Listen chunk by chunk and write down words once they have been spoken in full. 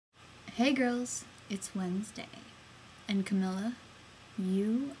Hey girls, it's Wednesday, and Camilla,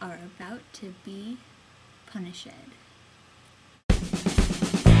 you are about to be punished.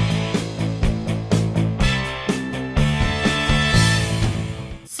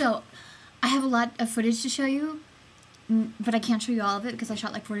 So, I have a lot of footage to show you, but I can't show you all of it because I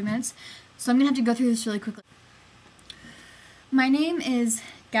shot like 40 minutes, so I'm gonna have to go through this really quickly. My name is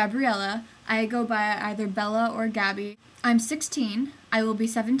Gabriella. I go by either Bella or Gabby. I'm 16. I will be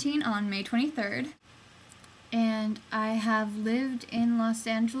 17 on May 23rd. And I have lived in Los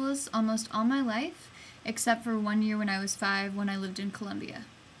Angeles almost all my life, except for 1 year when I was 5 when I lived in Colombia.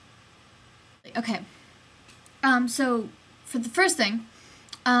 Okay. So, for the first thing,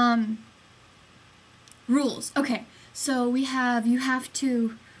 rules. Okay, so you have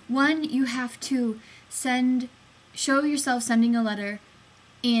to show yourself sending a letter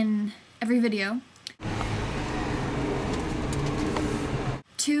in every video.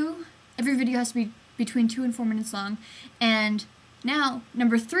 2, every video has to be between 2 and 4 minutes long. And now,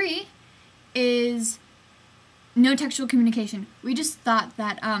 number 3 is no textual communication. We just thought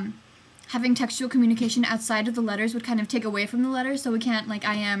that having textual communication outside of the letters would kind of take away from the letters, so we can't like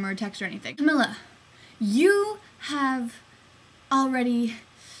IM or text or anything. Camilla, you have already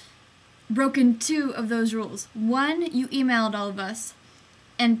broken 2 of those rules. 1, you emailed all of us,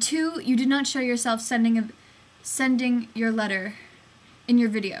 and 2, you did not show yourself sending your letter in your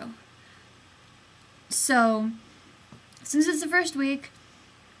video. So, since it's the first week,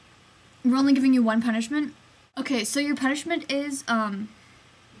 we're only giving you 1 punishment. Okay, so your punishment is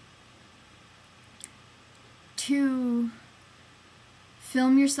to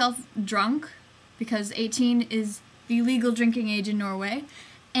film yourself drunk, because 18 is the legal drinking age in Norway,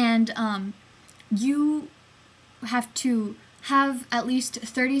 and you have to have at least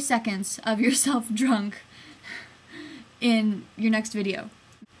 30 seconds of yourself drunk in your next video.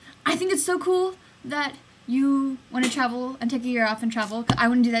 I think it's so cool that you want to travel and take a year off and travel. I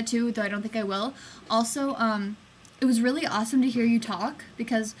want to do that too, though I don't think I will. Also, it was really awesome to hear you talk,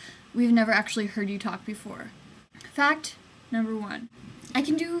 because we've never actually heard you talk before. Fact number 1. I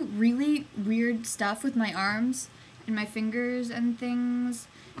can do really weird stuff with my arms and my fingers and things,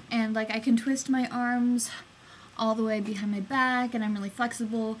 and like I can twist my arms all the way behind my back, and I'm really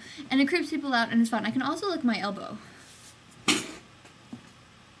flexible, and it creeps people out and it's fun. I can also lick my elbow.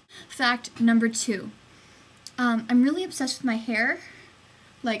 Fact number 2. I'm really obsessed with my hair.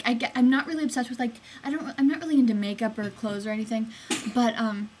 Like I'm not really obsessed with I'm not really into makeup or clothes or anything, but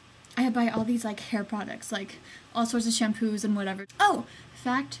I buy all these like hair products, like all sorts of shampoos and whatever. Oh,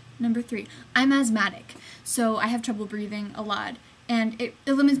 fact number 3. I'm asthmatic, so I have trouble breathing a lot, and it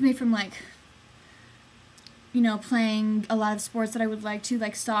limits me from playing a lot of sports that I would like to,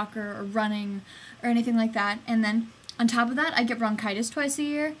 like soccer or running or anything like that. And then on top of that, I get bronchitis twice a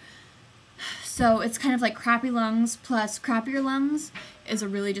year. So it's kind of like crappy lungs plus crappier lungs is a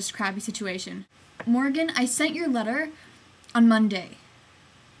really just crappy situation. Morgan, I sent your letter on Monday.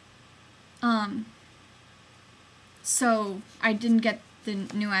 So I didn't get the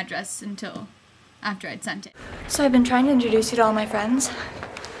new address until after I'd sent it. So I've been trying to introduce you to all my friends.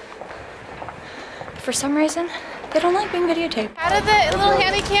 For some reason, they don't like being videotaped. How did the little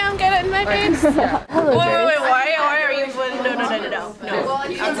handy cam get it in my face? Yeah. Hello, wait, why are you? No.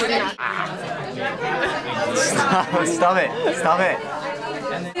 Absolutely not. Stop it. Stop it.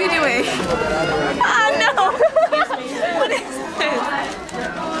 What are you doing? Ah, no! What is this?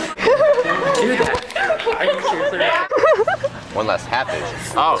 Do that. Are you seriously? One less half inch.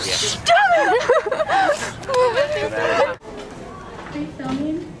 Oh, yeah. Stop it! Are you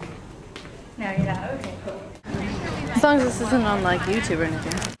filming? No, you're not. Okay, cool. As long as this isn't on like YouTube or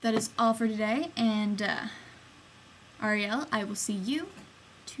anything. That is all for today, and Ariel, I will see you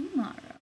tomorrow.